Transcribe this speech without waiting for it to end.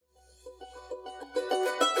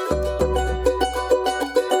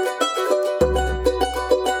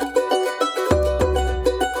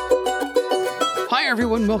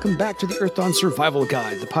everyone. Welcome back to the Earthdawn Survival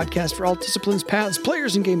Guide, the podcast for all disciplines, paths,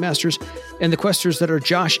 players, and game masters, and the questers that are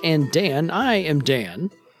Josh and Dan. I am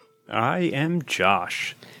Dan. I am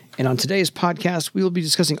Josh. And on today's podcast, we will be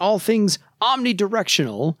discussing all things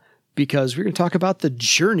omnidirectional because we're going to talk about the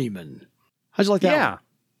Journeyman. How'd you like that one?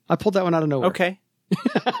 I pulled that one out of nowhere. Okay.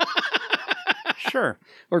 Sure.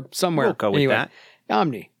 Or somewhere. We'll go with that.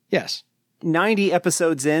 Omni, yes. 90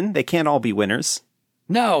 episodes in, they can't all be winners.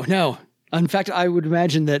 No. In fact, I would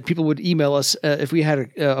imagine that people would email us if we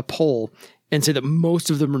had a poll and say that most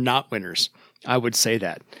of them are not winners. I would say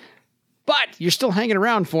that. But you're still hanging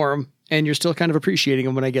around for them, and you're still kind of appreciating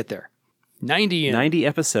them when I get there. 90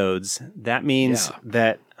 episodes. That means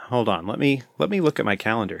that, hold on, let me look at my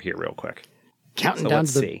calendar here real quick. Counting down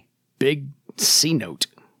to the big C note.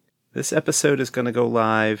 This episode is going to go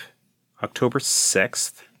live October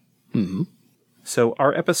 6th. Mm-hmm. So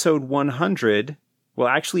our episode 100 will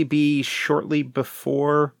actually be shortly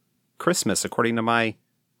before Christmas, according to my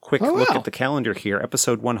quick look at the calendar here.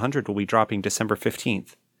 Episode 100 will be dropping December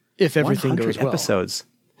 15th. If everything goes well. Episodes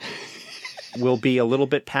will be a little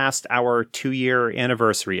bit past our 2-year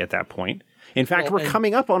anniversary at that point. In fact, we're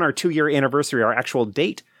coming up on our 2-year anniversary, our actual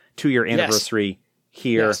date 2-year anniversary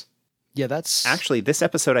here. Yes. Yeah, that's... Actually, this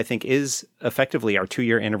episode, I think, is effectively our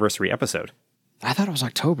 2-year anniversary episode. I thought it was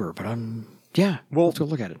October, but let's go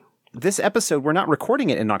look at it. This episode, we're not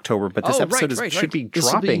recording it in October, but this episode should be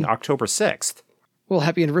dropping October 6th. Well,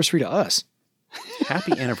 happy anniversary to us.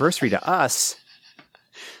 Happy anniversary to us.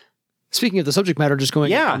 Speaking of the subject matter, just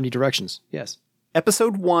going in omnidirections. Yes.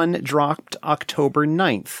 Episode 1 dropped October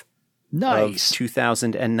 9th. Nice. Of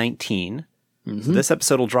 2019. Mm-hmm. So this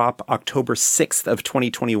episode will drop October 6th of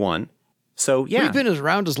 2021. So, yeah. We've been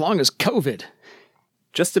around as long as COVID.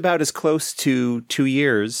 Just about as close to 2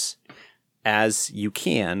 years as you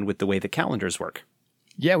can with the way the calendars work.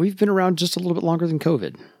 Yeah, we've been around just a little bit longer than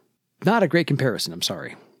COVID. Not a great comparison, I'm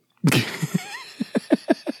sorry.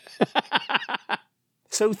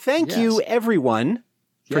 So thank you, everyone,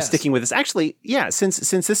 for sticking with us. Actually, since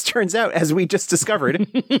this turns out, as we just discovered,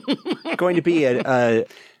 going to be an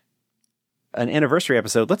anniversary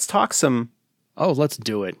episode, let's talk some... Oh, let's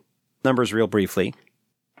do it. Numbers real briefly.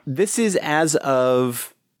 This is as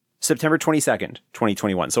of September 22nd,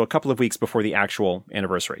 2021. So a couple of weeks before the actual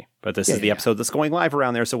anniversary. But this is the episode that's going live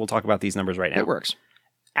around there, so we'll talk about these numbers right now. It works.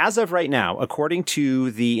 As of right now, according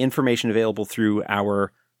to the information available through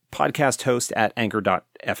our podcast host at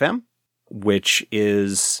Anchor.fm, which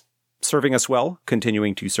is serving us well,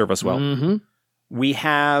 continuing to serve us well, we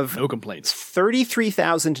have no complaints.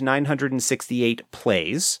 33,968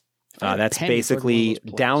 plays. That's basically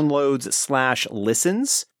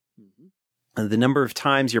downloads/listens. The number of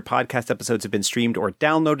times your podcast episodes have been streamed or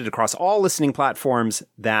downloaded across all listening platforms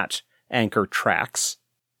that Anchor tracks.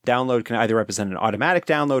 Download can either represent an automatic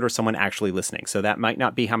download or someone actually listening. So that might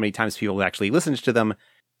not be how many times people have actually listened to them,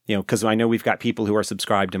 because I know we've got people who are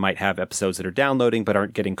subscribed and might have episodes that are downloading but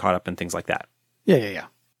aren't getting caught up in things like that. Yeah.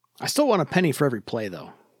 I still want a penny for every play,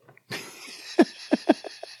 though.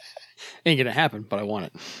 Ain't going to happen, but I want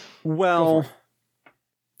it. Well,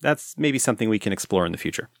 that's maybe something we can explore in the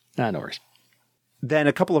future. No worries. Then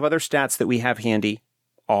a couple of other stats that we have handy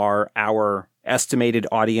are our estimated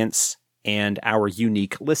audience and our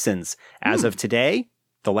unique listens. As of today,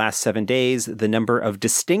 the last 7 days, the number of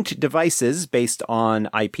distinct devices based on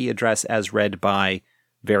IP address as read by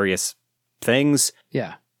various things.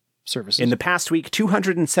 Yeah, services. In the past week,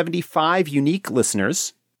 275 unique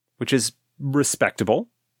listeners, which is respectable.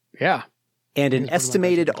 Yeah. And an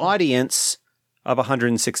estimated audience of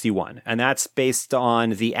 161. And that's based on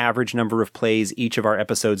the average number of plays each of our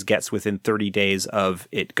episodes gets within 30 days of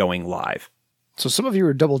it going live. So some of you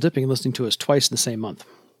are double dipping and listening to us twice in the same month.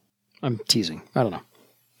 I'm teasing. I don't know.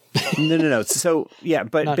 No. So,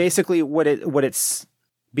 but basically what it's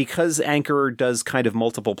because Anchor does kind of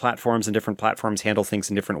multiple platforms and different platforms handle things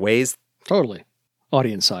in different ways. Totally.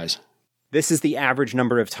 Audience size. This is the average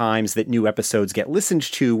number of times that new episodes get listened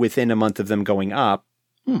to within a month of them going up.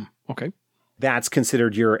 Okay. That's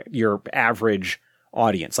considered your average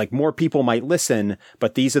audience. Like, more people might listen,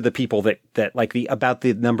 but these are the people that like about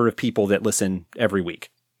the number of people that listen every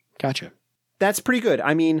week. Gotcha. That's pretty good.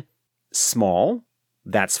 I mean, small,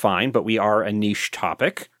 that's fine, but we are a niche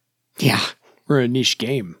topic. Yeah, we're a niche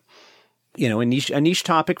game. A niche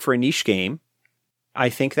topic for a niche game. I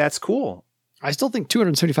think that's cool. I still think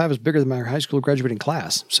 275 is bigger than my high school graduating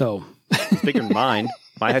class. So it's bigger than mine.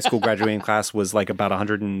 My high school graduating class was like about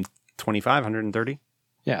 125, 130.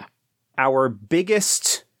 Yeah. Our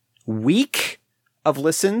biggest week of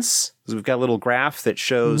listens, because we've got a little graph that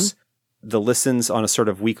shows the listens on a sort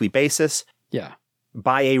of weekly basis. Yeah.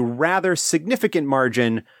 by a rather significant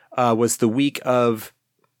margin, was the week of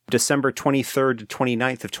December 23rd to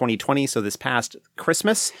 29th of 2020, so this past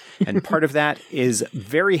Christmas. And part of that is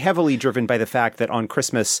very heavily driven by the fact that on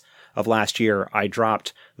Christmas of last year, I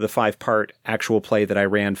dropped the 5-part actual play that I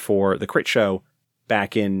ran for the Crit Show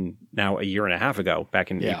back in now a year and a half ago,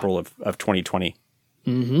 back in April of 2020.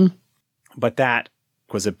 Mm-hmm. But that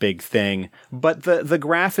was a big thing. But the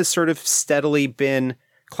graph has sort of steadily been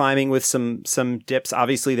climbing with some dips.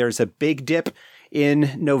 Obviously, there's a big dip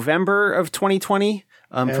in November of 2020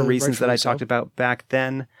 for reasons that I talked about back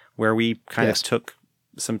then, where we kind of took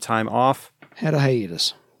some time off. Had a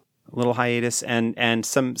hiatus. A little hiatus, and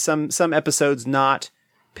some episodes not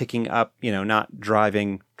picking up, not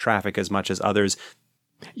driving traffic as much as others.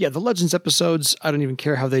 Yeah, the Legends episodes, I don't even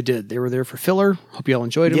care how they did. They were there for filler. Hope you all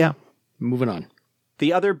enjoyed them. Yeah. Moving on.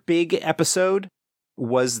 The other big episode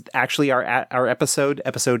was actually our episode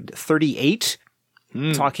 38,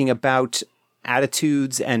 talking about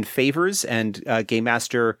attitudes and favors and Game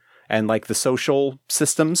Master and like the social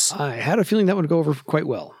systems. I had a feeling that would go over quite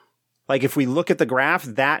well. Like if we look at the graph,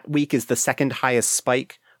 that week is the second highest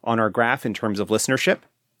spike on our graph in terms of listenership.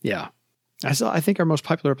 Yeah. I think our most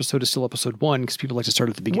popular episode is still episode 1 because people like to start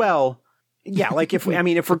at the beginning. Well, yeah, like if we're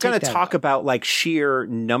going to talk about like sheer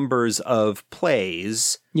numbers of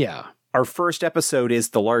plays, yeah, our first episode is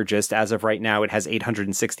the largest. As of right now, it has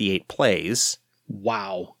 868 plays.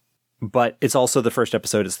 Wow. But it's also the first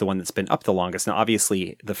episode. It's the one that's been up the longest. Now,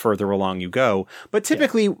 obviously, the further along you go, but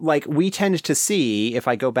typically, like we tend to see, if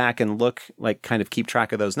I go back and look, like kind of keep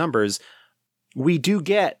track of those numbers, we do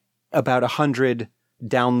get about 100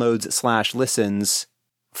 downloads / listens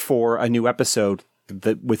for a new episode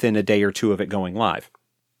within a day or two of it going live.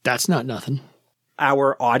 That's not nothing.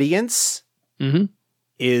 Our audience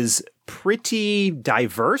is pretty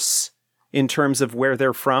diverse in terms of where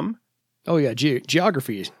they're from. Oh, yeah.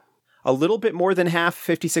 Geography. A little bit more than half,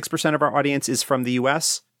 56% of our audience is from the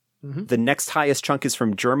US. Mm-hmm. The next highest chunk is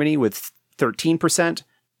from Germany with 13%.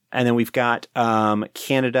 And then we've got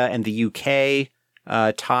Canada and the UK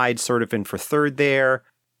tied sort of in for third there.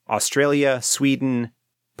 Australia, Sweden,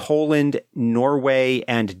 Poland, Norway,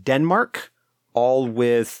 and Denmark, all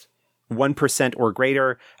with 1% or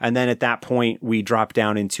greater. And then at that point, we drop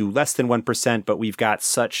down into less than 1%, but we've got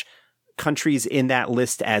such countries in that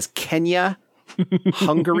list as Kenya,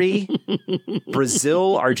 Hungary,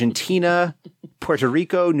 Brazil, Argentina, Puerto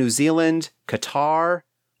Rico, New Zealand, Qatar,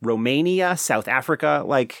 Romania, South Africa,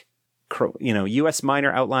 like, U.S.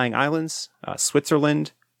 minor outlying islands,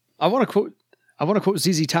 Switzerland. I want to quote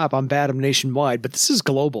ZZ Top on Badham nationwide, but this is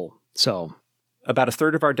global. So about a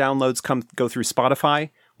third of our downloads go through Spotify,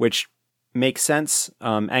 which makes sense.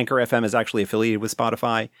 Anchor FM is actually affiliated with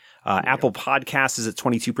Spotify. Apple Podcasts is at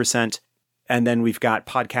 22%. And then we've got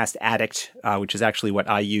Podcast Addict, which is actually what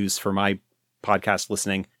I use for my podcast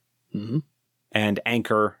listening, and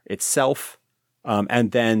Anchor itself.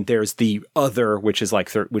 And then there's the other, which is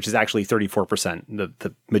which is actually 34%,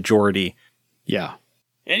 the majority. Yeah.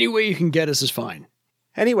 Any way you can get us is fine.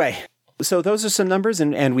 Anyway, so those are some numbers,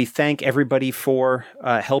 and we thank everybody for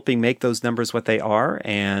helping make those numbers what they are.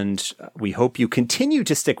 And we hope you continue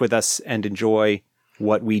to stick with us and enjoy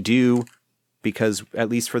what we do, because at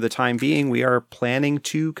least for the time being, we are planning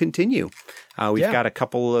to continue. We've got a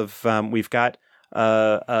couple of, we've got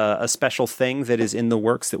a special thing that is in the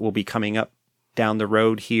works that will be coming up down the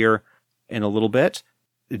road here in a little bit.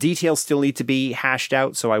 The details still need to be hashed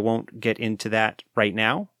out, so I won't get into that right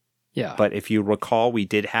now. Yeah. But if you recall, we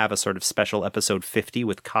did have a sort of special episode 50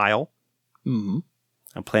 with Kyle. Mm-hmm.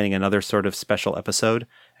 I'm planning another sort of special episode,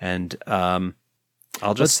 and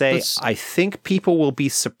I'll just say, I think people will be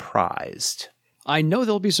surprised. I know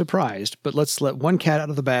they'll be surprised, but let's let one cat out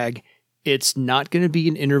of the bag. It's not going to be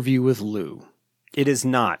an interview with Lou. It is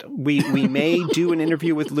not. We may do an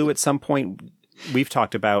interview with Lou at some point. We've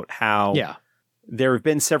talked about how there have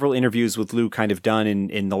been several interviews with Lou kind of done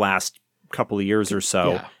in the last couple of years or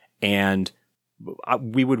so, and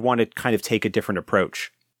we would want to kind of take a different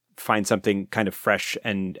approach, find something kind of fresh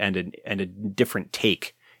and a different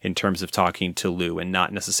take in terms of talking to Lou, and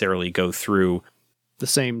not necessarily go through the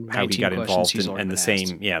same how he got involved and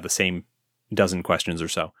the same dozen questions or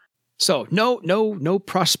so. So no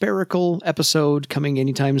Prosperical episode coming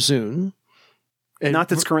anytime soon. And not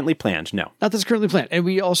that's currently planned. No, not that's currently planned. And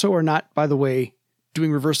we also are not, by the way,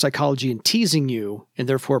 doing reverse psychology and teasing you, and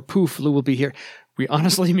therefore, poof, Lou will be here. We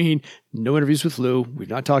honestly mean no interviews with Lou. We've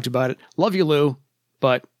not talked about it. Love you, Lou,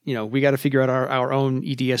 but we got to figure out our own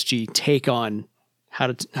EDSG take on how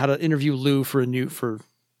to interview Lou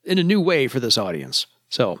in a new way for this audience.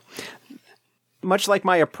 So, much like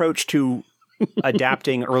my approach to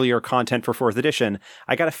adapting earlier content for 4th edition,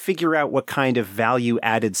 I got to figure out what kind of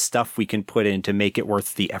value-added stuff we can put in to make it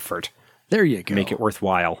worth the effort. There you go. Make it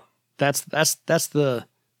worthwhile. That's the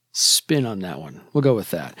spin on that one. We'll go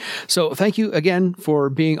with that. So thank you again for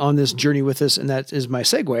being on this journey with us. And that is my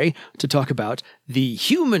segue to talk about the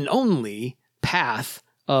human-only path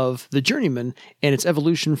of the Journeyman and its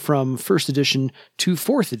evolution from 1st edition to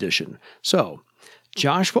 4th edition. So,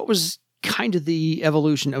 Josh, what was kind of the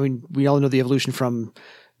evolution? I mean, we all know the evolution from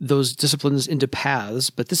those disciplines into paths,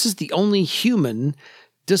 but this is the only human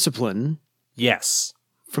discipline. Yes.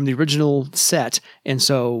 From the original set. And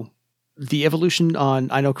so the evolution on,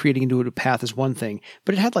 I know creating into a path is one thing,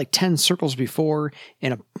 but it had like 10 circles before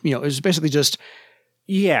and, it was basically just.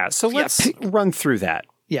 Yeah. So let's run through that.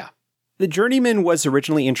 Yeah. The Journeyman was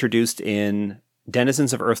originally introduced in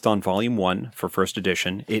Denizens of Earthdawn Volume 1 for 1st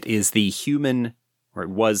edition. It was the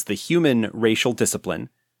human racial discipline.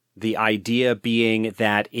 The idea being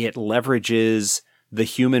that it leverages the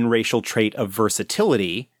human racial trait of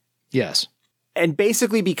versatility. Yes. And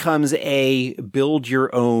basically becomes a build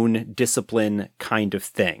your own discipline kind of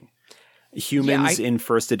thing. Humans in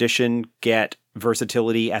 1st edition get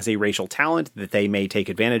versatility as a racial talent that they may take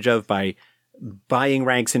advantage of by buying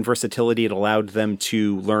ranks in versatility. It allowed them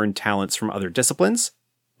to learn talents from other disciplines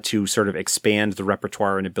to sort of expand the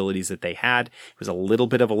repertoire and abilities that they had. It was a little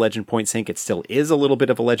bit of a legend point sink. It still is a little bit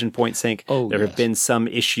of a legend point sink. There have been some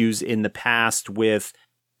issues in the past with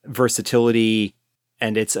versatility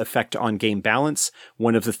and its effect on game balance.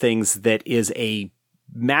 One of the things that is a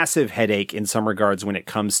massive headache in some regards when it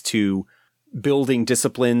comes to building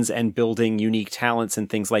disciplines and building unique talents and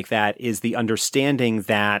things like that is the understanding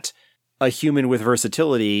that a human with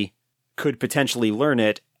versatility could potentially learn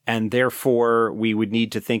it, and therefore we would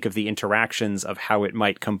need to think of the interactions of how it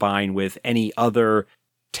might combine with any other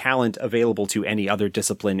talent available to any other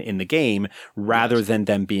discipline in the game rather than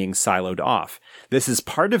them being siloed off. This is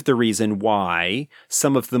part of the reason why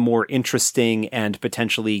some of the more interesting and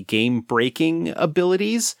potentially game-breaking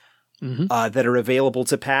abilities that are available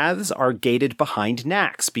to paths are gated behind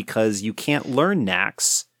knacks, because you can't learn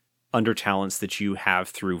knacks under talents that you have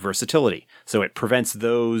through versatility. So it prevents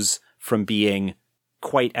those from being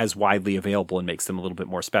quite as widely available and makes them a little bit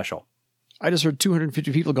more special. I just heard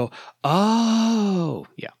 250 people go, oh,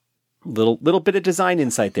 yeah. Little bit of design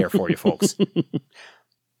insight there for you folks.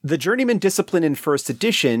 The Journeyman discipline in 1st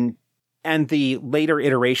edition and the later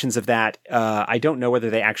iterations of that, I don't know whether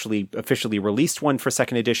they actually officially released one for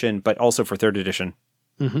 2nd edition, but also for 3rd edition.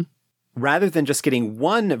 Mm-hmm. Rather than just getting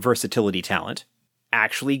one versatility talent,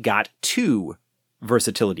 actually got 2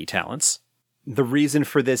 versatility talents. The reason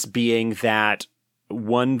for this being that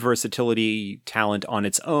one versatility talent on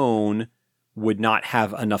its own would not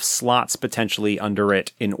have enough slots potentially under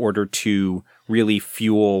it in order to really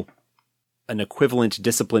fuel an equivalent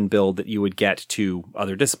discipline build that you would get to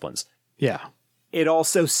other disciplines. Yeah. It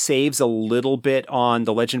also saves a little bit on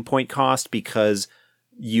the legend point cost because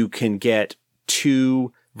you can get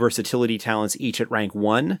 2 versatility talents each at rank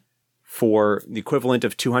 1 for the equivalent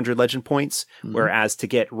of 200 legend points, whereas to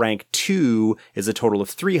get rank 2 is a total of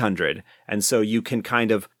 300. And so you can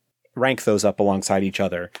kind of rank those up alongside each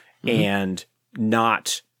other and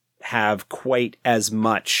not have quite as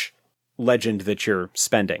much legend that you're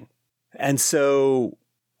spending. And so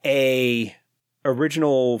a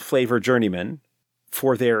original flavor Journeyman,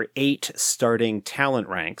 for their 8 starting talent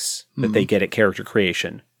ranks that they get at character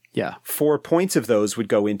creation, 4 points of those would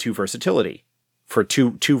go into versatility. For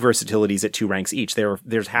two versatilities at 2 ranks each.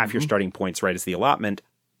 There's half your starting points right as the allotment.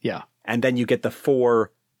 Yeah. And then you get the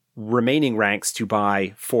 4 remaining ranks to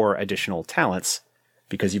buy 4 additional talents,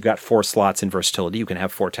 because you've got 4 slots in versatility. You can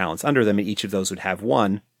have 4 talents under them, and each of those would have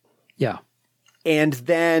 1. Yeah. And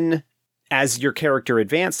then as your character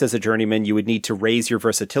advanced as a Journeyman, you would need to raise your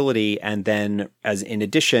versatility, and then as in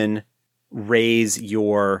addition, raise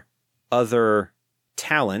your other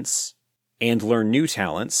talents and learn new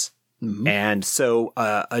talents. And so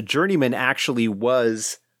a Journeyman actually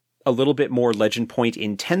was a little bit more legend point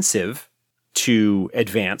intensive to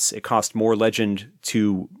advance. It cost more legend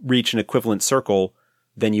to reach an equivalent circle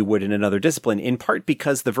than you would in another discipline, in part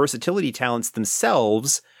because the versatility talents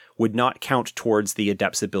themselves would not count towards the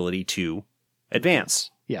Adept's ability to advance.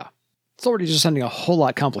 Yeah. It's already just sounding a whole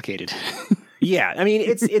lot complicated. Yeah. I mean,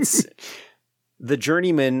 it's the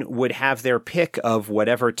Journeyman would have their pick of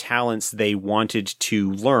whatever talents they wanted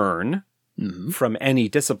to learn from any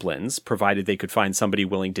disciplines, provided they could find somebody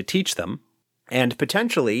willing to teach them, and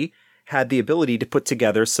potentially had the ability to put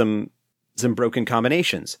together some broken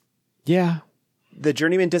combinations. Yeah. The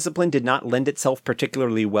Journeyman discipline did not lend itself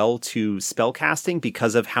particularly well to spellcasting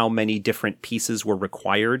because of how many different pieces were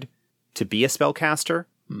required to be a spellcaster.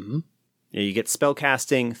 Mm-hmm. You get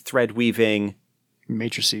spellcasting, thread weaving,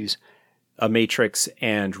 matrices, a matrix,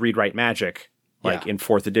 and read-write magic, like in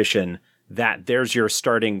 4th edition. That there's your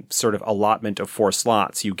starting sort of allotment of 4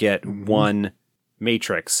 slots. You get 1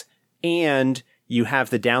 matrix, and you have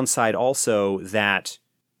the downside also that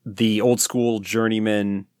the old school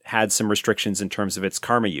journeyman had some restrictions in terms of its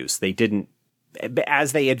karma use. They didn't,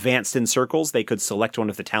 as they advanced in circles, they could select one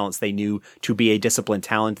of the talents they knew to be a disciplined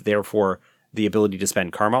talent, therefore the ability to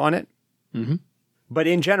spend karma on it. Mm-hmm. But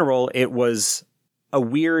in general, it was a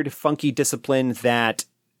weird, funky discipline that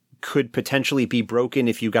could potentially be broken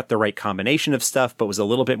if you got the right combination of stuff, but was a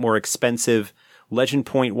little bit more expensive, legend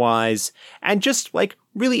point wise, and just like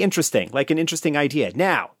really interesting, like an interesting idea.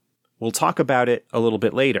 Now, we'll talk about it a little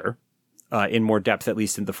bit later, in more depth, at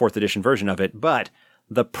least in the 4th edition version of it. But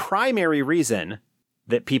the primary reason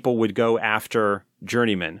that people would go after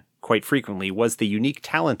Journeyman quite frequently was the unique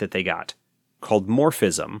talent that they got called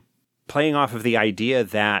Morphism, playing off of the idea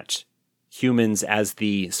that humans, as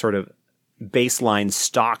the sort of baseline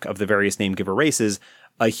stock of the various name-giver races,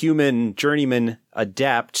 a human journeyman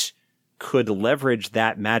adept could leverage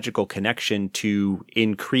that magical connection to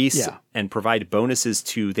increase and provide bonuses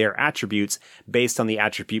to their attributes based on the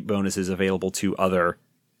attribute bonuses available to other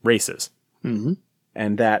races. Mm-hmm.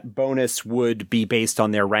 And that bonus would be based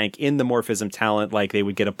on their rank in the Morphism talent. Like they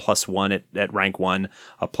would get a +1 at rank 1,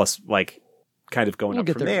 a plus, like kind of going up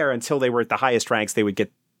from there until they were at the highest ranks. They would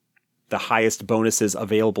get the highest bonuses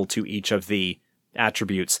available to each of the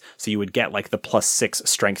attributes. So you would get like the +6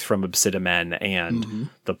 strength from Obsidimen and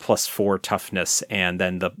the +4 toughness, and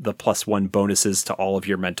then the +1 bonuses to all of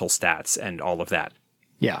your mental stats and all of that.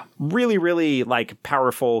 Yeah. Really, really like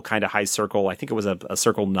powerful kind of high circle. I think it was a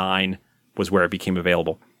circle 9 was where it became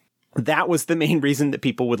available. That was the main reason that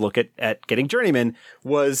people would look at getting Journeyman,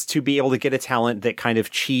 was to be able to get a talent that kind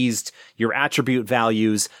of cheesed your attribute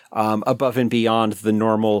values above and beyond the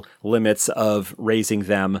normal limits of raising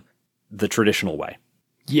them the traditional way.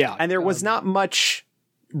 Yeah. And there was not much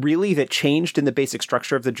really that changed in the basic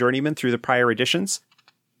structure of the Journeyman through the prior editions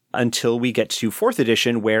until we get to 4th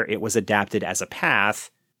edition, where it was adapted as a path,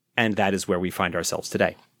 and that is where we find ourselves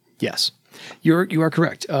today. Yes. You are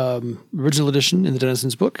correct. Original edition in the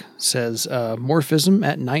Denizens book says Morphism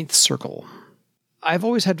at 9th circle. I've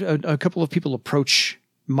always had a couple of people approach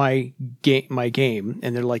my game,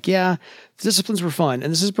 and they're like, yeah, the disciplines were fun.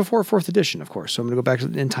 And this is before 4th edition, of course. So I'm going to go back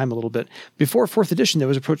in time a little bit. Before 4th edition, they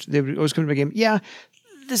would always come to my game, yeah,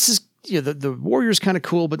 this is, the warrior's kind of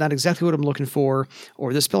cool, but not exactly what I'm looking for.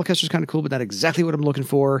 Or the spellcaster's kind of cool, but not exactly what I'm looking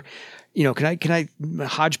for. Can I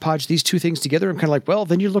hodgepodge these two things together? I'm kind of like, well,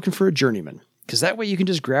 then you're looking for a journeyman, because that way you can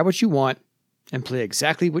just grab what you want and play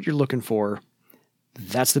exactly what you're looking for.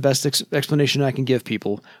 That's the best explanation I can give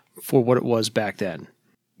people for what it was back then.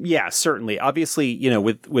 Yeah, certainly. Obviously,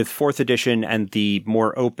 with 4th edition and the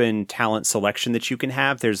more open talent selection that you can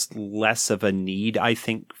have, there's less of a need, I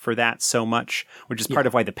think, for that so much, which is part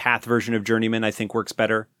of why the path version of Journeyman, I think, works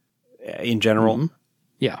better in general. Mm-hmm.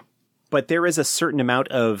 Yeah. But there is a certain amount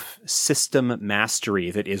of system mastery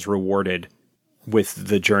that is rewarded with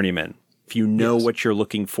the Journeyman. If you know what you're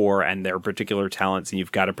looking for and their particular talents, and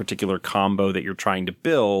you've got a particular combo that you're trying to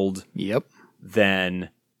build, then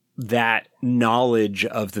that knowledge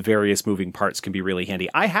of the various moving parts can be really handy.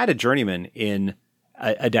 I had a Journeyman in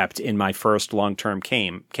Adept in my first long-term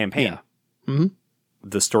campaign. Yeah. Mm-hmm.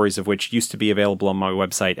 The stories of which used to be available on my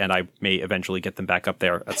website, and I may eventually get them back up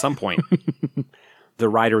there at some point. The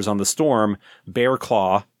Riders on the Storm,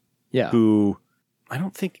 Bearclaw, who I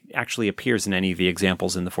don't think actually appears in any of the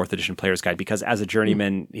examples in the 4th edition player's guide, because as a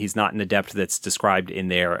journeyman, he's not an adept that's described in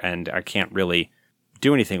there, and I can't really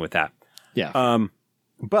do anything with that. Yeah.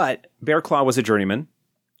 But Bearclaw was a journeyman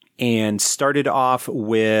and started off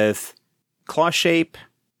with Claw Shape,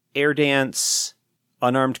 Air Dance,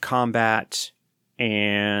 Unarmed Combat,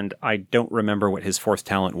 and I don't remember what his 4th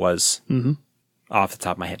talent was off the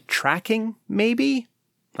top of my head. Tracking, maybe?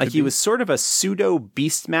 Like he was sort of a pseudo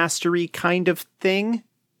beast mastery kind of thing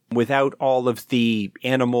without all of the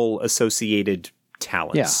animal associated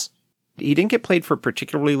talents. Yeah. He didn't get played for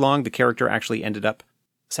particularly long. The character actually ended up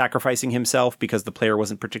sacrificing himself because the player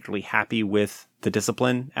wasn't particularly happy with the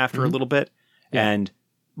discipline after a little bit, and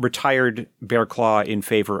retired Bearclaw in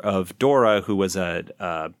favor of Dora, who was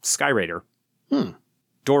a Sky Raider.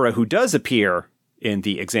 Dora, who does appear in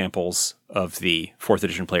the examples of the 4th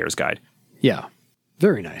edition player's guide. Yeah.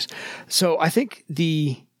 Very nice. So I think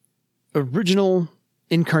the original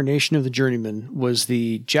incarnation of the journeyman was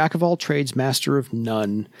the jack of all trades, master of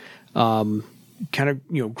none. Kind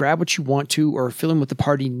of, grab what you want to or fill in what the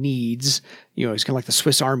party needs. It's kind of like the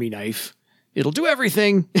Swiss Army knife. It'll do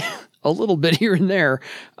everything. a little bit here and there.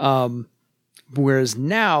 Whereas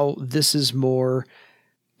now this is more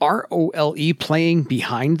ROLE, playing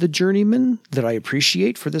behind the journeyman, that I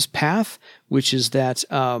appreciate for this path, which is that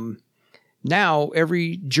now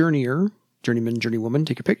every journeyer, journeyman, journeywoman,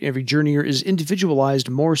 take your pick, every journeyer is individualized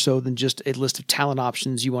more so than just a list of talent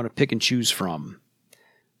options you want to pick and choose from.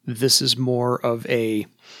 This is more of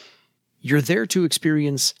you're there to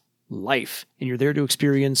experience life, and you're there to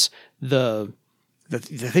experience the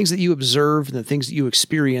things that you observe and the things that you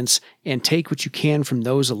experience, and take what you can from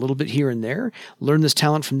those a little bit here and there. Learn this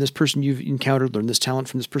talent from this person you've encountered, learn this talent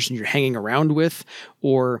from this person you're hanging around with,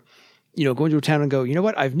 or, go into a town and go, you know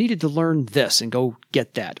what, I've needed to learn this, and go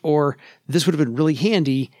get that. Or this would have been really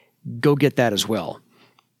handy, go get that as well.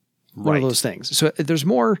 Right. One of those things. So there's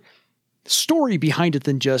more story behind it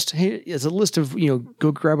than just, hey, it's a list of,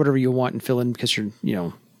 go grab whatever you want and fill in because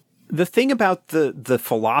you're, The thing about the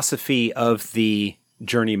philosophy of the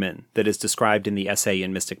journeyman that is described in the essay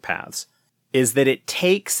in Mystic Paths is that it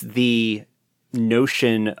takes the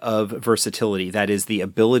notion of versatility, that is the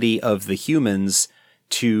ability of the humans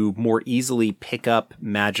to more easily pick up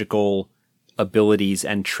magical abilities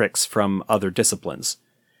and tricks from other disciplines,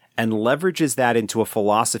 and leverages that into a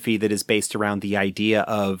philosophy that is based around the idea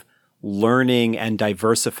of learning and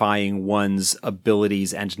diversifying one's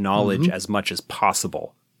abilities and knowledge as much as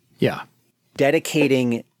possible. Yeah.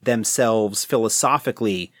 Dedicating themselves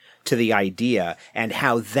philosophically to the idea, and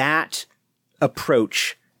how that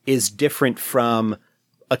approach is different from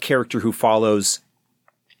a character who follows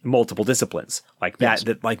multiple disciplines. Like that,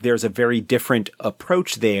 Yes. like there's a very different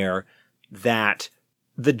approach there, that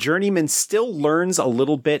the journeyman still learns a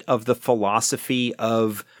little bit of the philosophy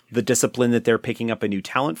of the discipline that they're picking up a new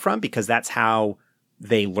talent from, because that's how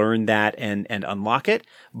they learn that and unlock it.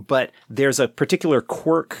 But there's a particular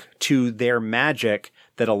quirk to their magic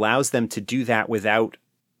that allows them to do that without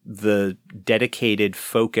the dedicated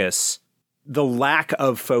focus. The lack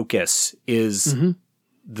of focus is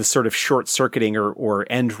the sort of short-circuiting or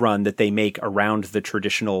end run that they make around the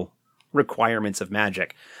traditional requirements of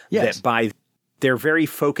magic. Yes. That by their very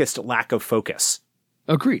focused lack of focus.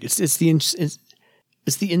 Agreed. It's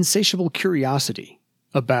the insatiable curiosity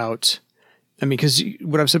about, because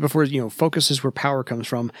what I've said before is, focus is where power comes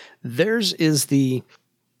from. Theirs is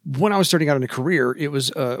when I was starting out in a career, it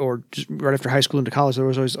was, or just right after high school into college, there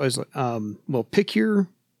was always pick your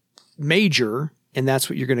major and that's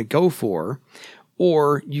what you're going to go for.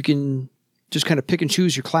 Or you can just kind of pick and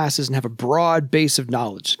choose your classes and have a broad base of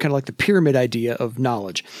knowledge, kind of like the pyramid idea of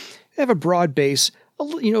knowledge. Have a broad base, a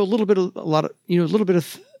little bit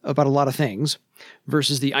about a lot of things,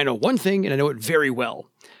 versus I know one thing and I know it very well.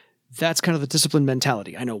 That's kind of the discipline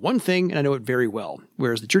mentality. I know one thing and I know it very well.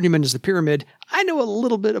 Whereas the journeyman is the pyramid. I know a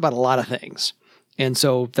little bit about a lot of things. And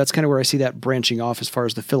so that's kind of where I see that branching off as far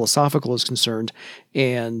as the philosophical is concerned.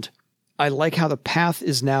 And I like how the path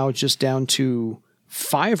is now just down to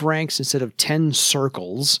 5 ranks instead of 10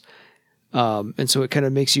 circles. And so it kind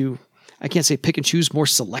of makes you, I can't say pick and choose more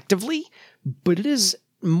selectively, but it is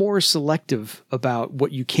more selective about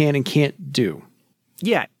what you can and can't do.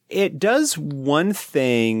 Yeah, it does one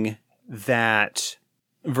thing that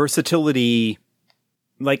versatility,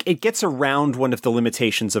 it gets around one of the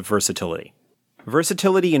limitations of versatility.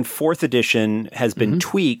 Versatility in 4th edition has been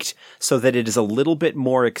tweaked so that it is a little bit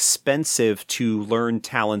more expensive to learn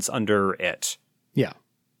talents under it. Yeah.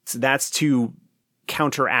 So that's to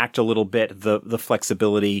counteract a little bit the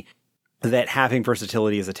flexibility that having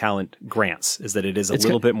versatility as a talent grants, is that it is a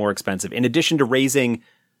little bit more expensive. In addition to raising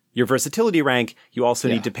your versatility rank, you also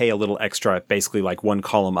need to pay a little extra, basically like 1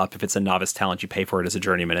 column up. If it's a novice talent, you pay for it as a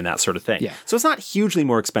journeyman and that sort of thing. Yeah. So it's not hugely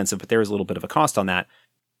more expensive, but there is a little bit of a cost on that.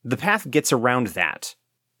 The path gets around that.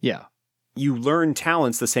 Yeah. You learn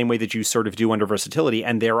talents the same way that you sort of do under versatility,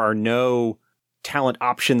 and there are no talent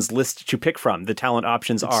options list to pick from. The talent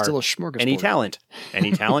options are still a smorgasbord. Any talent,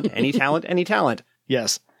 any talent, any talent, any talent.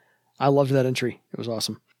 Yes. I loved that entry. It was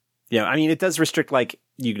awesome. Yeah, it does restrict,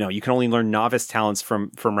 you can only learn novice talents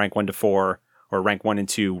from rank 1 to 4, or rank 1 and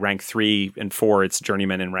 2. Rank 3 and 4, it's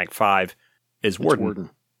journeyman, and rank 5 is warden.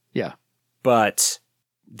 Yeah. But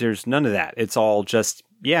there's none of that. It's all just,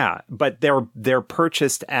 but they're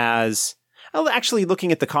purchased as, actually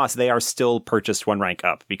looking at the cost, they are still purchased 1 rank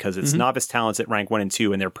up, because it's novice talents at rank 1 and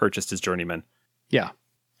 2, and they're purchased as journeyman. Yeah.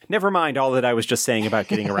 Never mind all that I was just saying about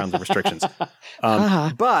getting around the restrictions.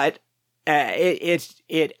 But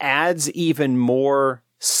it adds even more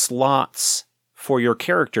slots for your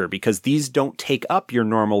character, because these don't take up your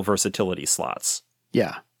normal versatility slots.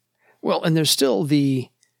 Yeah. Well, and there's still and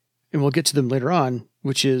we'll get to them later on,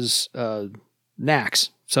 which is knacks.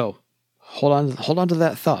 So hold on to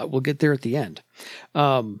that thought. We'll get there at the end.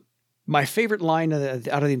 My favorite line out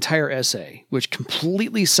of the entire essay, which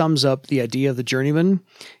completely sums up the idea of the journeyman,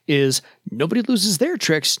 is nobody loses their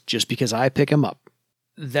tricks just because I pick them up.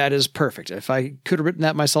 That is perfect. If I could have written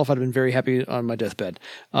that myself, I'd have been very happy on my deathbed.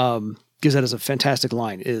 Because that is a fantastic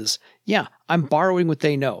line is, yeah, I'm borrowing what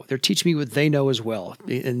they know. They're teaching me what they know as well.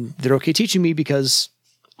 And they're okay teaching me because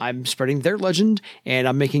I'm spreading their legend and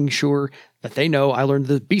I'm making sure that they know I learned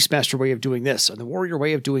the Beastmaster way of doing this and the Warrior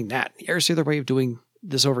way of doing that, the Airsailor way of doing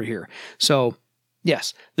this over here. So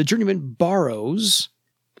yes, the journeyman borrows,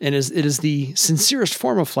 and it is the sincerest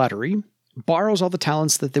form of flattery, borrows all the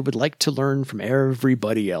talents that they would like to learn from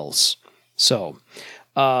everybody else. So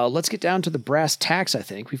let's get down to the brass tacks, I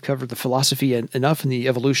think. We've covered the philosophy enough and the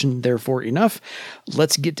evolution, therefore, enough.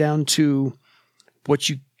 Let's get down to what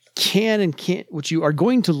you can and can't, what you are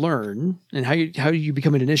going to learn and how you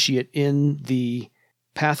become an initiate in the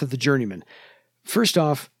path of the journeyman. First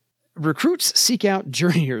off, recruits seek out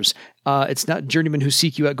journeyers. It's not journeymen who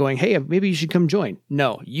seek you out going, hey, maybe you should come join.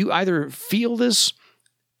 No, you either feel this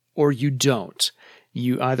or you don't.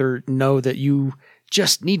 You either know that you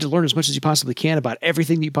just need to learn as much as you possibly can about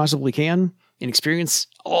everything that you possibly can and experience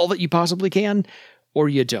all that you possibly can, or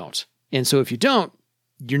you don't. And so if you don't,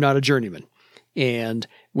 you're not a journeyman. And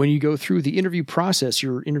when you go through the interview process,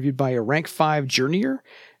 you're interviewed by a rank 5 journeyer,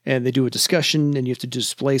 and they do a discussion, and you have to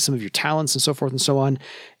display some of your talents and so forth and so on.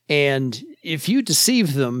 And if you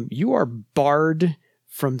deceive them, you are barred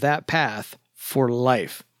from that path for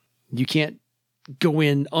life. You can't go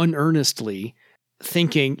in unearnestly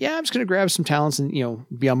thinking, yeah, I'm just going to grab some talents and,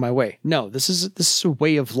 be on my way. No, this is a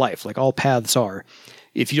way of life, like all paths are.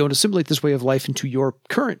 If you don't assimilate this way of life into your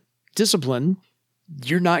current discipline,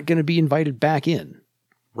 you're not going to be invited back in.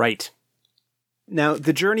 Right. Now,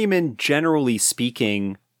 the journeymen, generally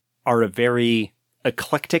speaking, are a very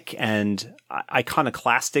eclectic and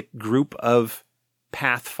iconoclastic group of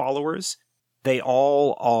path followers. They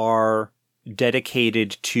all are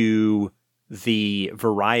dedicated to the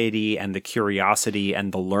variety and the curiosity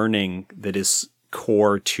and the learning that is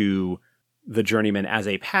core to the journeyman as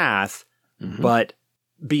a path. Mm-hmm. But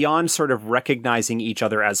beyond sort of recognizing each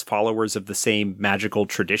other as followers of the same magical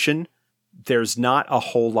tradition, there's not a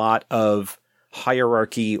whole lot of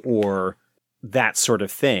hierarchy or that sort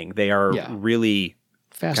of thing. They are really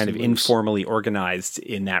fast kind of informally organized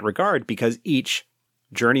in that regard because each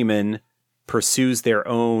journeyman pursues their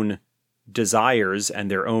own desires and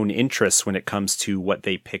their own interests when it comes to what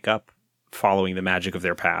they pick up following the magic of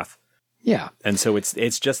their path. Yeah. And so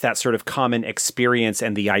it's just that sort of common experience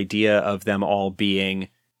and the idea of them all being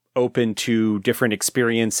open to different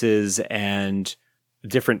experiences and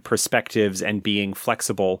different perspectives and being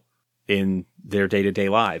flexible in their day-to-day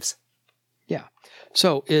lives. Yeah.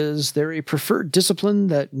 So is there a preferred discipline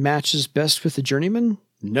that matches best with the journeyman?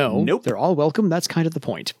 No. Nope. They're all welcome. That's kind of the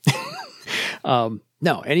point.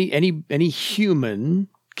 No, any human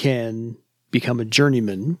can become a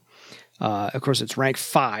journeyman. Of course, it's rank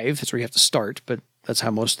 5. That's where you have to start, but that's how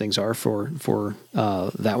most things are for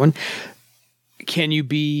that one. Can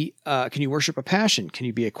you worship a passion? Can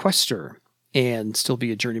you be a quester and still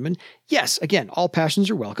be a journeyman? Yes. Again, all passions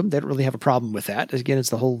are welcome. They don't really have a problem with that. Again, it's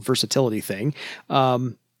the whole versatility thing.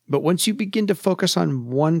 But once you begin to focus on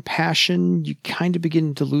one passion, you kind of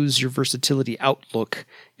begin to lose your versatility outlook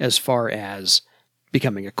as far as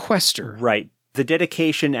becoming a quester. Right. The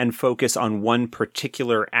dedication and focus on one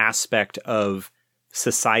particular aspect of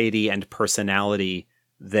society and personality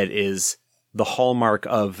that is the hallmark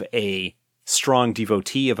of a strong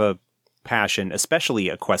devotee of a passion, especially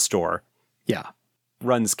a questor,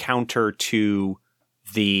 runs counter to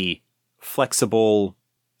the flexible,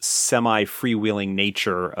 semi-freewheeling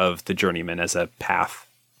nature of the journeyman as a path.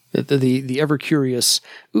 The ever-curious,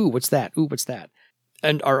 ooh, what's that? Ooh, what's that?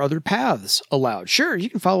 And are other paths allowed? Sure, you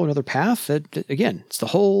can follow another path. Again, it's the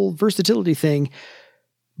whole versatility thing.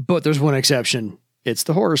 But there's one exception. It's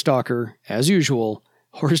the Horror Stalker, as usual.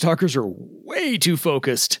 Horror Stalkers are way too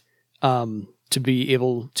focused to be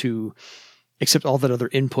able to accept all that other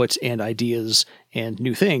input and ideas and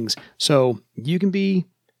new things. So you can be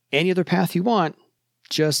any other path you want,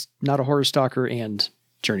 just not a Horror Stalker and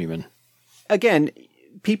journeyman. Again,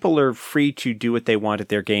 people are free to do what they want at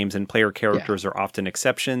their games, and player characters are often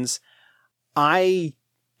exceptions. I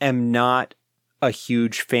am not a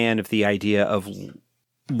huge fan of the idea of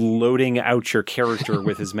loading out your character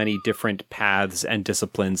with as many different paths and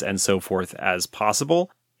disciplines and so forth as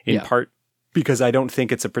possible, in part because I don't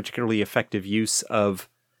think it's a particularly effective use of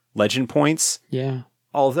legend points. Yeah.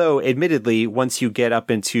 Although, admittedly, once you get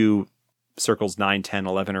up into circles 9, 10,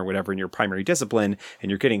 11, or whatever in your primary discipline,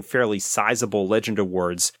 and you're getting fairly sizable legend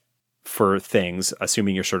awards for things,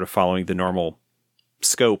 assuming you're sort of following the normal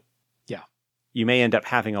scope, you may end up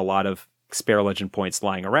having a lot of spare legend points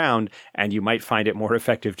lying around, and you might find it more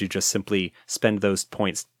effective to just simply spend those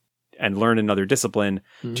points and learn another discipline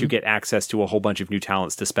to get access to a whole bunch of new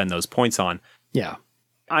talents to spend those points on. Yeah.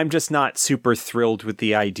 I'm just not super thrilled with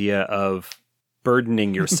the idea of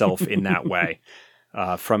burdening yourself in that way.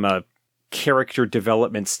 From a character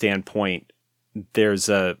development standpoint, there's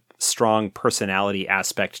a strong personality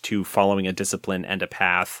aspect to following a discipline and a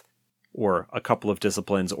path, or a couple of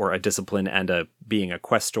disciplines, or a discipline and being a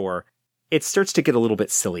questor. It starts to get a little bit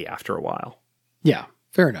silly after a while. Yeah,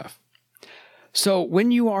 fair enough. So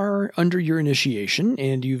when you are under your initiation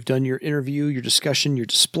and you've done your interview, your discussion, your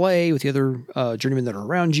display with the other journeymen that are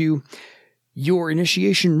around you, your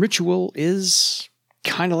initiation ritual is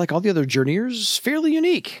kind of like all the other journeyers, fairly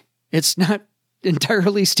unique. It's not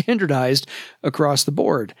entirely standardized across the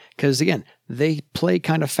board because, again, they play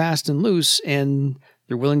kind of fast and loose, and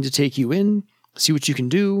they're willing to take you in, see what you can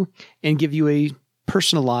do, and give you a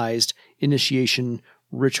personalized initiation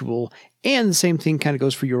ritual. And the same thing kind of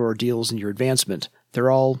goes for your ordeals and your advancement.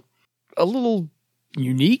 They're all a little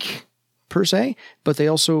unique per se, but they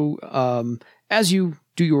also, as you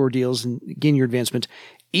do your ordeals and gain your advancement,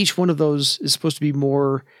 each one of those is supposed to be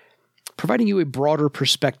more providing you a broader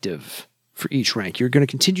perspective for each rank. You're going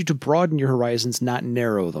to continue to broaden your horizons, not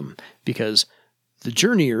narrow them, because the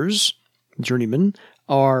journeymen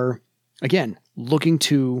are, again, looking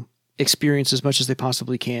to experience as much as they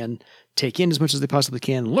possibly can, take in as much as they possibly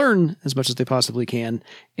can, learn as much as they possibly can,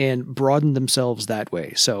 and broaden themselves that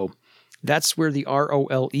way. So that's where the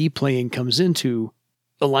ROLE playing comes into,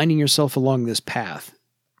 aligning yourself along this path.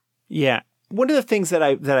 Yeah. One of the things that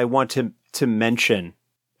I want to mention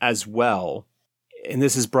as well, and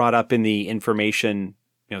this is brought up in the information,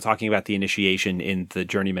 talking about the initiation in the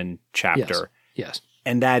Journeyman chapter. Yes.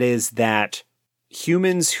 And that is that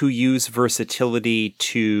humans who use versatility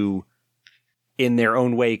to, in their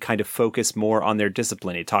own way, kind of focus more on their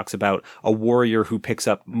discipline. It talks about a warrior who picks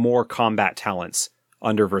up more combat talents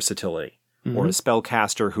under versatility, or a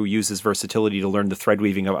spellcaster who uses versatility to learn the thread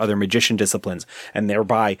weaving of other magician disciplines, and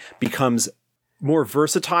thereby becomes more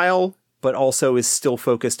versatile, but also is still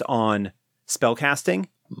focused on spellcasting,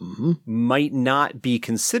 might not be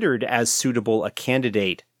considered as suitable a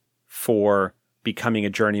candidate for becoming a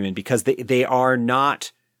journeyman, because they are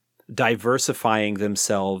not diversifying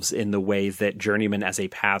themselves in the way that journeyman as a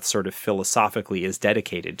path sort of philosophically is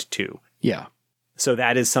dedicated to. Yeah. So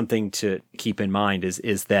that is something to keep in mind,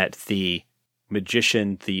 is that the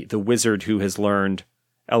magician, the wizard who has learned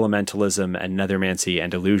elementalism and nethermancy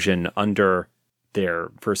and illusion under their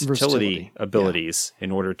versatility abilities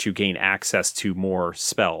in order to gain access to more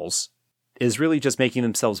spells, is really just making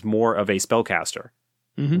themselves more of a spellcaster,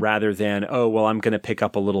 rather than, I'm going to pick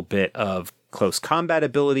up a little bit of close combat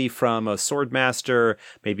ability from a sword master,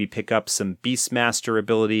 maybe pick up some beast master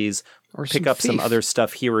abilities, or pick up some other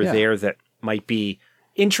stuff here or there that might be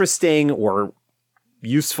interesting or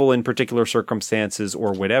useful in particular circumstances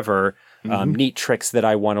or whatever. Neat tricks that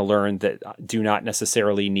I want to learn that do not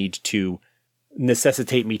necessarily need to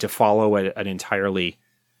necessitate me to follow an entirely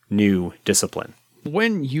new discipline.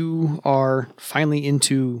 When you are finally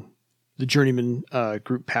into the journeyman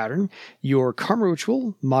group pattern, your karma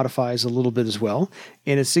ritual modifies a little bit as well.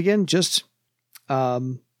 And it's, again, just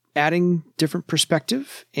adding different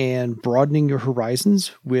perspective and broadening your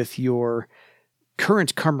horizons with your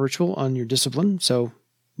current karma ritual on your discipline. So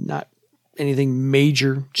not anything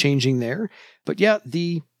major changing there. But yeah,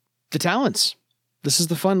 the talents. This is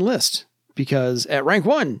the fun list, because at rank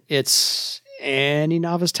 1, it's any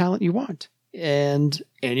novice talent you want, and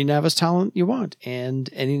any novice talent you want, and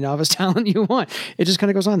any novice talent you want. It just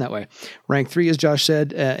kind of goes on that way. Rank 3, as Josh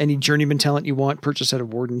said, any journeyman talent you want, purchase at a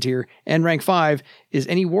warden tier. And rank 5 is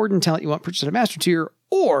any warden talent you want, purchase at a master tier,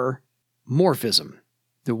 or morphism,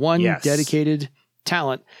 the one dedicated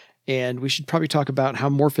talent. And we should probably talk about how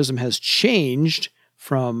morphism has changed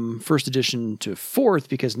from first edition to fourth,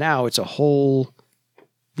 because now it's a whole,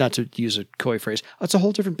 not to use a coy phrase, it's a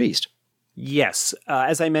whole different beast. Yes.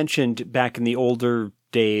 As I mentioned, back in the older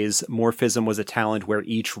days, morphism was a talent where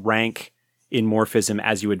each rank in morphism,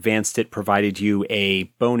 as you advanced it, provided you a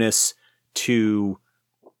bonus to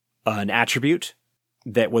an attribute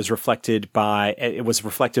that was reflective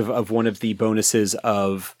of one of the bonuses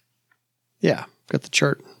of... Yeah, got the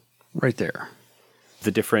chart right there.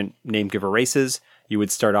 The different name-giver races. You would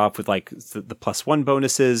start off with like the +1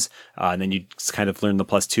 bonuses, and then you'd kind of learn the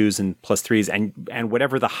 +2s and +3s, and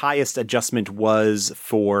whatever the highest adjustment was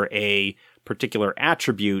for a particular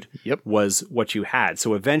attribute was what you had.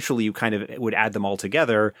 So eventually you kind of would add them all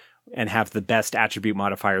together, and have the best attribute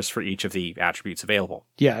modifiers for each of the attributes available.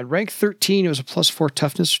 Yeah, at rank 13, it was a +4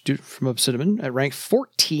 toughness from Obsidian. At rank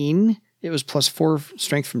 14, it was +4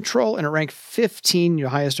 strength from Troll. And at rank 15, your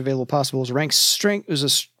highest available possible, was a rank strength. It was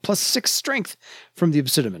a +6 strength from the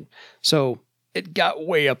Obsidian. So it got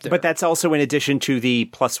way up there. But that's also in addition to the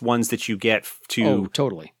 +1s that you get to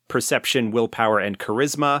totally. Perception, willpower, and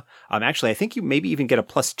charisma. Actually, I think you maybe even get a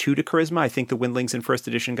 +2 to charisma. I think the Windlings in first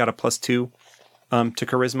edition got a +2 to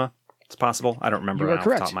charisma. It's possible. I don't remember. You are off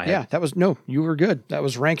correct. The top of my head. Yeah, you were good. That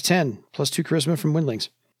was rank 10, +2 charisma from Windlings.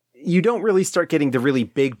 You don't really start getting the really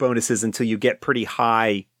big bonuses until you get pretty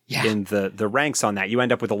high in the ranks on that. You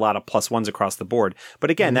end up with a lot of +1s across the board. But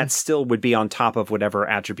again, that still would be on top of whatever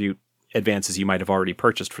attribute advances you might have already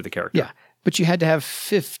purchased for the character. Yeah, but you had to have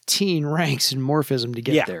 15 ranks in Morphism to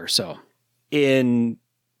get there. So in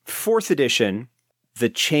 4th edition, the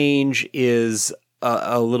change is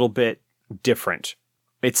a little bit different.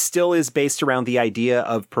 It still is based around the idea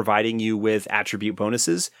of providing you with attribute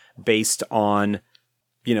bonuses based on,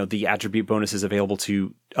 the attribute bonuses available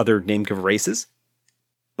to other name-giver races.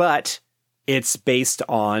 But it's based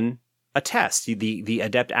on a test. The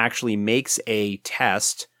adept actually makes a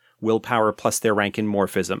test, willpower plus their rank in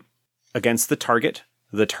Morphism, against the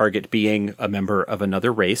target being a member of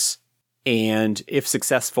another race. And if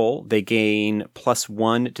successful, they gain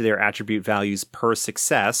 +1 to their attribute values per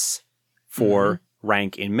success for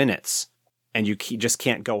rank in minutes. And you just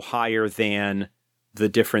can't go higher than the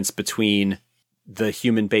difference between the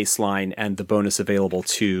human baseline and the bonus available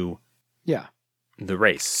to the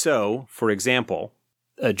race. So, for example,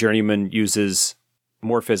 a journeyman uses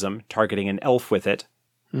Morphism, targeting an elf with it,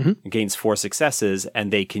 gains 4 successes,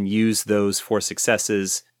 and they can use those 4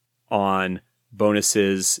 successes on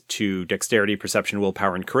bonuses to dexterity, perception,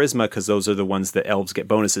 willpower, and charisma, because those are the ones that elves get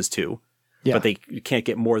bonuses to. Yeah. But they can't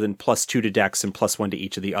get more than +2 to dex and +1 to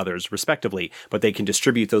each of the others, respectively. But they can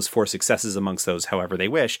distribute those 4 successes amongst those however they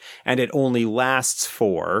wish, and it only lasts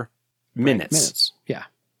for minutes. Yeah.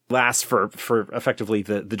 Lasts for effectively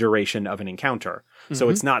the duration of an encounter. So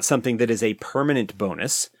it's not something that is a permanent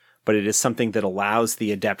bonus, but it is something that allows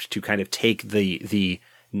the adept to kind of take the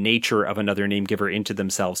nature of another name giver into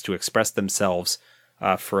themselves to express themselves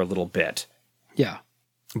for a little bit. Yeah.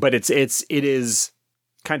 But it is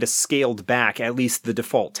kind of scaled back, at least the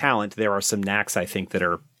default talent. There are some knacks, I think, that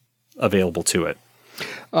are available to it.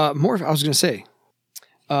 I was going to say,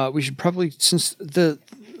 we should probably, since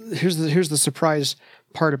here's the surprise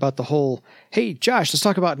part about the whole, hey, Josh, let's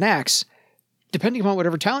talk about knacks. Depending upon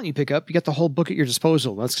whatever talent you pick up, you get the whole book at your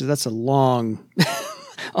disposal. That's a long,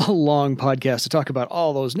 a long podcast to talk about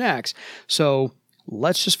all those knacks. So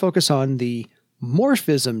let's just focus on the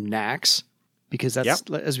Morphism knacks, because that's,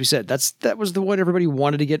 as we said, that was the one everybody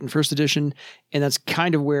wanted to get in first edition, and that's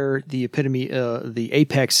kind of where the epitome, the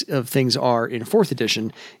apex of things are in 4th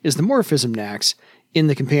edition, is the Morphism knacks in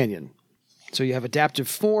the companion. So you have adaptive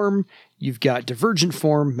form, you've got divergent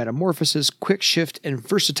form, metamorphosis, quick shift, and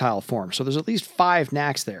versatile form. So there's at least 5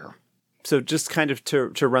 knacks there. So just kind of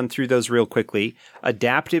to run through those real quickly,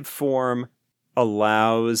 adaptive form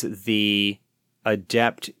allows the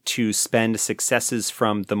adept to spend successes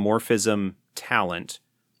from the Morphism talent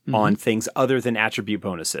on things other than attribute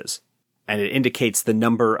bonuses. And it indicates the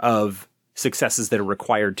number of successes that are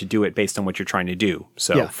required to do it based on what you're trying to do.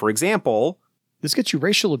 So, for example, this gets you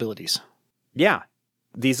racial abilities. Yeah.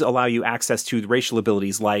 These allow you access to racial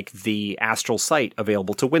abilities like the astral sight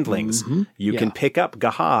available to Windlings. You can pick up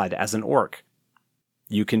Gahad as an orc.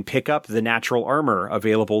 You can pick up the natural armor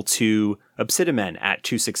available to Obsidian at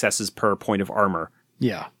 2 successes per point of armor.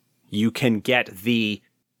 Yeah. You can get the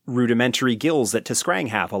rudimentary gills that Tiskrang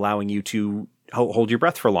have, allowing you to hold your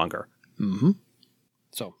breath for longer.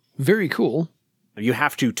 So, very cool. You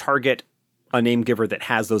have to target a name giver that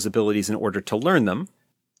has those abilities in order to learn them.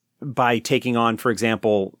 By taking on, for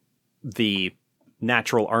example, the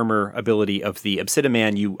natural armor ability of the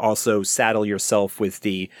Obsidian, you also saddle yourself with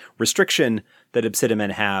the restriction that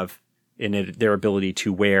Obsidian have in their ability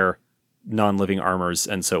to wear non-living armors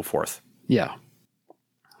and so forth. Yeah.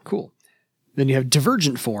 Cool. Then you have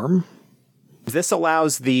divergent form. This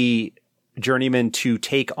allows the journeyman to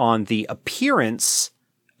take on the appearance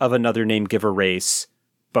of another name giver race,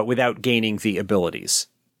 but without gaining the abilities.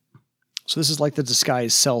 So this is like the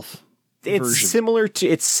disguise self version.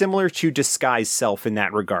 It's similar to disguise self in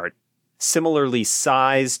that regard. Similarly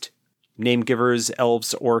sized name givers,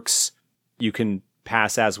 elves, orcs, you can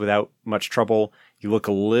pass as without much trouble. You look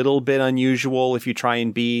a little bit unusual if you try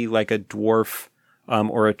and be like a dwarf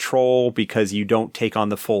or a troll, because you don't take on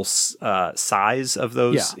the full size of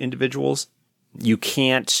those individuals. You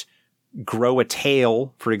can't grow a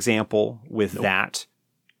tail, for example, with that.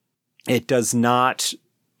 It does not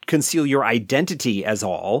conceal your identity at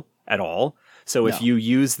all. So if you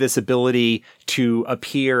use this ability to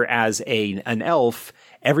appear as an elf,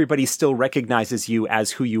 everybody still recognizes you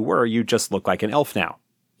as who you were. You just look like an elf now.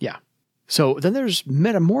 Yeah. So then there's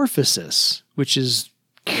Metamorphosis, which is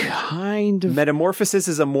kind of... Metamorphosis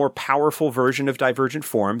is a more powerful version of Divergent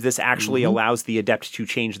Form. This actually allows the adept to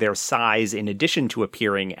change their size in addition to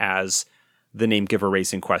appearing as the name giver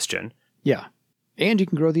race in question. Yeah. And you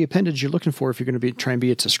can grow the appendage you're looking for if you're going to try and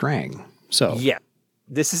be a Scrang. So yeah.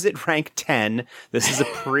 This is at rank 10. This is a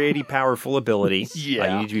pretty powerful ability.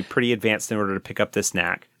 Yeah. You need to be pretty advanced in order to pick up this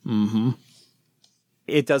knack. Mm-hmm.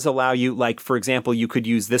 It does allow you, like, for example, you could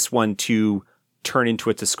use this one to turn into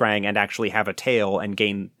a Scrang and actually have a tail and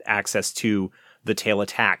gain access to the tail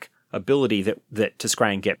attack ability that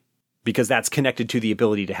Scrang get, because that's connected to the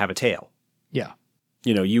ability to have a tail. Yeah.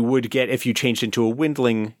 You know, you would get, if you changed into a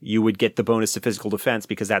Windling, you would get the bonus to physical defense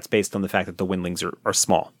because that's based on the fact that the Windlings are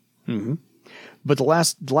small. Mm-hmm. But the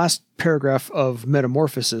last paragraph of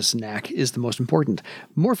Metamorphosis knack is the most important.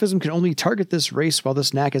 Morphism can only target this race while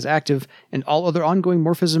this knack is active, and all other ongoing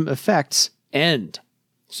morphism effects end.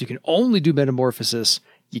 So you can only do Metamorphosis.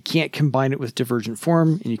 You can't combine it with Divergent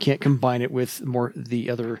Form, and you can't combine it with the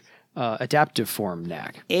other Adaptive Form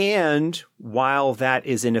knack. And while that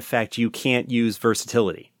is in effect, you can't use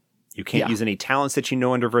Versatility. You can't use any talents that you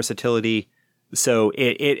know under Versatility. So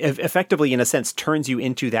it effectively, in a sense, turns you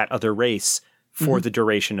into that other race for the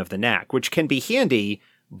duration of the knack, which can be handy,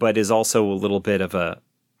 but is also a little bit of a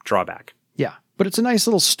drawback. Yeah, but it's a nice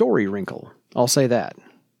little story wrinkle. I'll say that.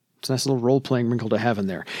 It's a nice little role-playing wrinkle to have in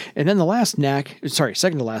there. And then the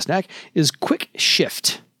second to last knack is Quick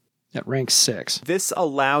Shift at rank 6. This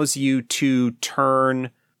allows you to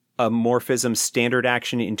turn a morphism standard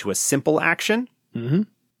action into a simple action. Mm-hmm.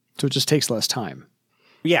 So it just takes less time.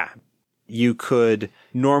 Yeah. You could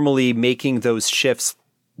normally making those shifts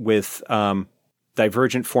with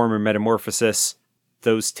Divergent Form or Metamorphosis,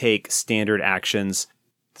 those take standard actions.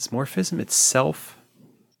 Does Morphism itself?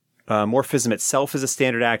 Morphism itself is a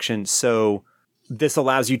standard action, so this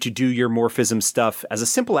allows you to do your Morphism stuff as a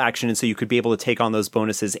simple action, and so you could be able to take on those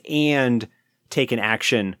bonuses and take an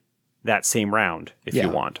action that same round if you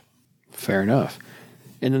want. Fair enough.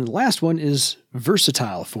 And then the last one is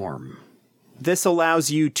Versatile Form. This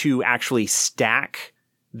allows you to actually stack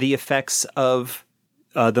the effects of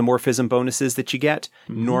the morphism bonuses that you get.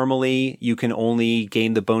 Mm-hmm. Normally, you can only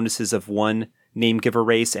gain the bonuses of one name giver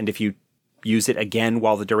race, and if you use it again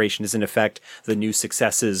while the duration is in effect, the new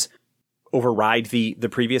successes override the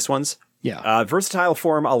previous ones. Yeah. Versatile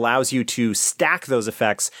Form allows you to stack those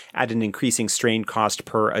effects at an increasing strain cost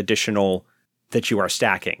per additional that you are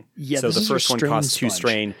stacking. Yeah, so the first one costs 2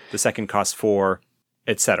 strain, the second costs 4,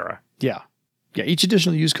 etc. Yeah. Yeah, each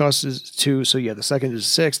additional use cost is 2. So yeah, the second is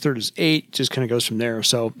 6, third is 8, just kind of goes from there.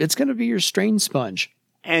 So it's going to be your strain sponge.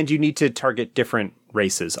 And you need to target different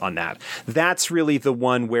races on that. That's really the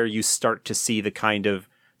one where you start to see the kind of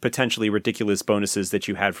potentially ridiculous bonuses that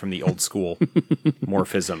you had from the old school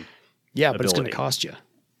morphism. Yeah, but it's going to cost you.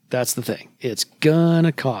 That's the thing. It's going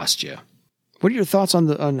to cost you. What are your thoughts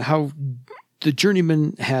on how the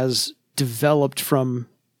Journeyman has developed from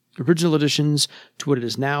original editions to what it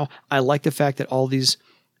is now? I like the fact that all these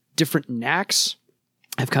different knacks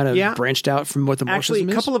have kind of branched out from what the morphism Actually,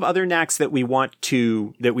 a couple of other knacks that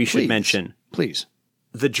we should mention. Please.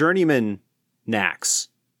 The Journeyman knacks.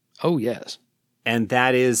 Oh, yes. And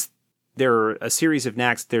that is, there are a series of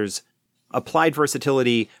knacks. There's applied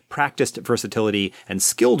versatility, practiced versatility, and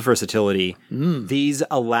skilled versatility. These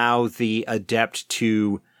allow the adept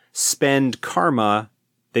to spend karma.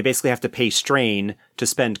 They basically have to pay strain to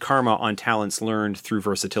spend karma on talents learned through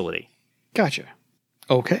versatility. Gotcha.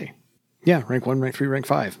 Okay. Yeah, rank 1, rank 3, rank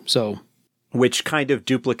 5. So, which kind of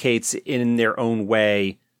duplicates in their own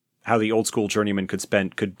way how the old school journeyman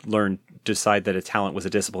could decide that a talent was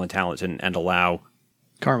a discipline talent and allow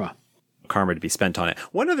karma to be spent on it.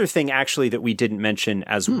 One other thing actually that we didn't mention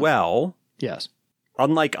as well. Yes.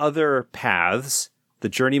 Unlike other paths, the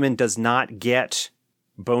journeyman does not get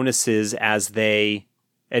bonuses as they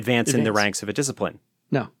advance in the ranks of a discipline.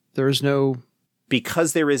 No, there is no...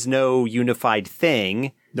 Because there is no unified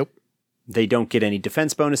thing. Nope. They don't get any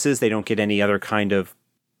defense bonuses. They don't get any other kind of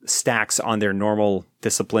stacks on their normal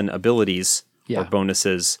discipline abilities or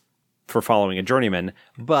bonuses for following a journeyman,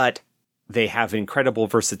 but they have incredible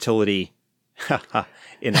versatility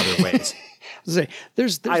in other ways.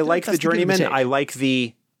 I like the journeyman. I like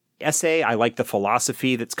the essay. I like the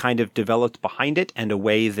philosophy that's kind of developed behind it and a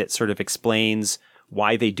way that sort of explains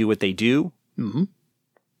why they do what they do. Mm-hmm.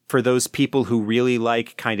 For those people who really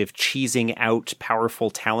like kind of cheesing out powerful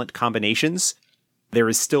talent combinations, There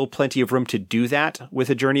is still plenty of room to do that with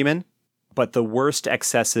a journeyman, but the worst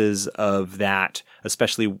excesses of that,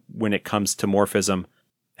 especially when it comes to morphism,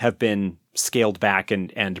 have been scaled back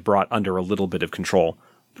and brought under a little bit of control.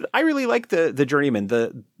 I really like the journeyman.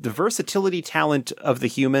 The versatility talent of the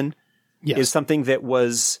human is something that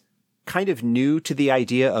was kind of new to the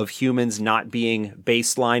idea of humans not being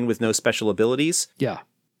baseline with no special abilities. Yeah.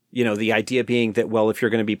 You know, the idea being that, well, if you're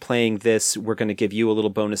going to be playing this, we're going to give you a little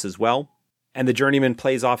bonus as well. And the journeyman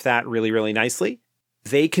plays off that really, really nicely.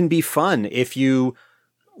 They can be fun if you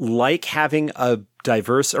like having a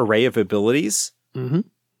diverse array of abilities and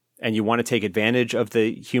you want to take advantage of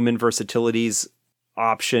the human versatility's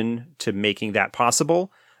option to making that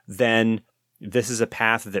possible, then this is a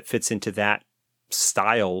path that fits into that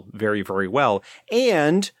style very, very well.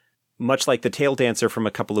 And much like the Tail Dancer from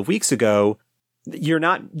a couple of weeks ago, you're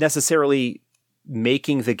not necessarily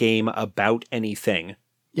making the game about anything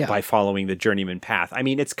by following the journeyman path. I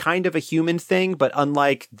mean, it's kind of a human thing, but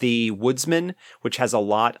unlike the Woodsman, which has a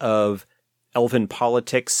lot of elven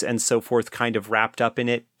politics and so forth kind of wrapped up in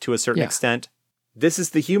it to a certain extent, this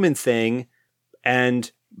is the human thing,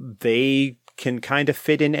 and they can kind of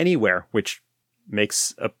fit in anywhere, which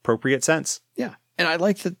makes appropriate sense. Yeah. And I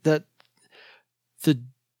like that the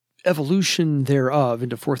evolution thereof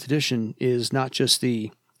into 4th edition is not just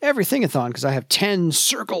the everything-a-thon, because I have 10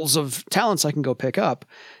 circles of talents I can go pick up.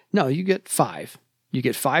 No, you get 5. You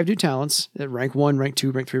get 5 new talents at rank 1, rank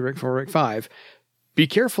 2, rank 3, rank 4, rank 5. Be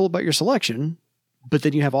careful about your selection, but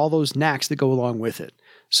then you have all those knacks that go along with it.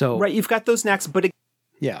 So right, you've got those knacks, but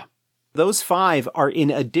those 5 are in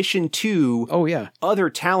addition to other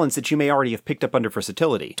talents that you may already have picked up under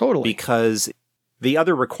versatility. Totally. Because the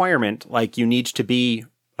other requirement, like you need to be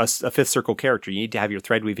a 5th circle character, you need to have your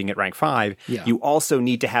thread weaving at rank 5. Yeah. You also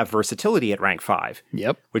need to have versatility at rank 5.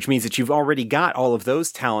 Yep. Which means that you've already got all of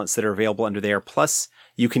those talents that are available under there. Plus,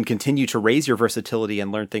 you can continue to raise your versatility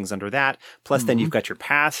and learn things under that. Plus, then you've got your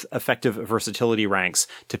path effective versatility ranks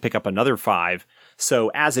to pick up another 5. So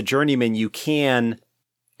as a journeyman, you can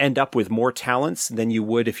end up with more talents than you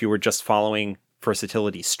would if you were just following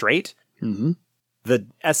versatility straight. The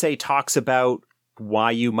essay talks about why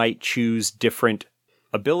you might choose different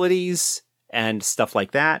abilities and stuff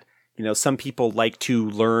like that. You know, some people like to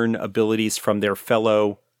learn abilities from their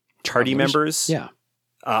fellow party members. Yeah.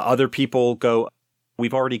 Other people go,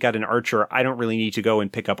 we've already got an archer. I don't really need to go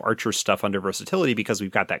and pick up archer stuff under versatility because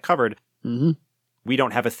we've got that covered. We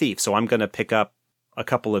don't have a thief, so I'm going to pick up a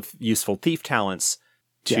couple of useful thief talents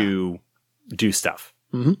to do stuff.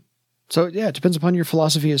 So, yeah, it depends upon your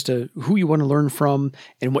philosophy as to who you want to learn from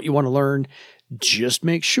and what you want to learn. Just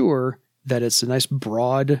make sure that it's a nice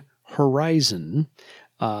broad horizon,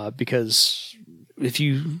 because if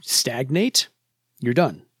you stagnate, you're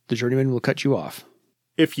done. The journeyman will cut you off.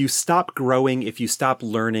 If you stop growing, if you stop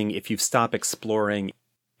learning, if you stop exploring,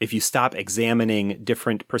 if you stop examining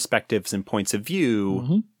different perspectives and points of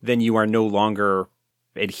view, then you are no longer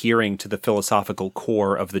adhering to the philosophical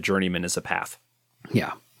core of the journeyman as a path.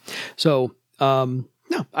 Yeah. So, no,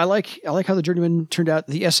 I like how the journeyman turned out.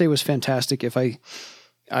 The essay was fantastic. If I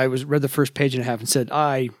read the first page and a half and said,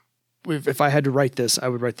 if I had to write this, I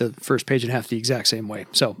would write the first page and a half the exact same way.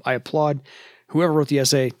 So I applaud whoever wrote the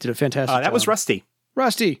essay. Did a fantastic job. That was Rusty.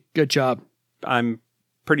 Rusty, good job. I'm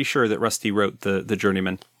pretty sure that Rusty wrote the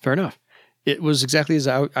journeyman. Fair enough. It was exactly as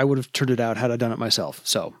I would have turned it out had I done it myself.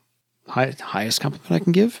 So highest compliment I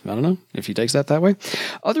can give. I don't know if he takes that way.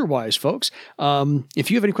 Otherwise, folks, if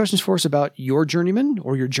you have any questions for us about your journeyman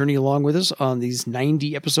or your journey along with us on these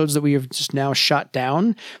 90 episodes that we have just now shot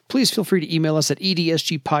down, please feel free to email us at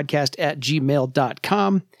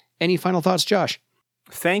edsgpodcast@gmail.com. Any final thoughts, Josh?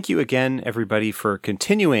 Thank you again, everybody, for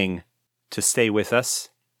continuing to stay with us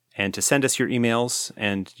and to send us your emails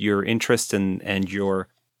and your interest and your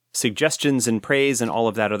suggestions and praise and all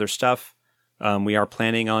of that other stuff. We are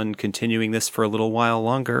planning on continuing this for a little while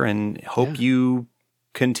longer and hope you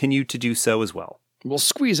continue to do so as well. We'll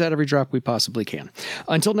squeeze out every drop we possibly can.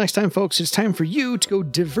 Until next time, folks, it's time for you to go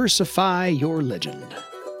diversify your legend.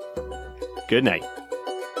 Good night.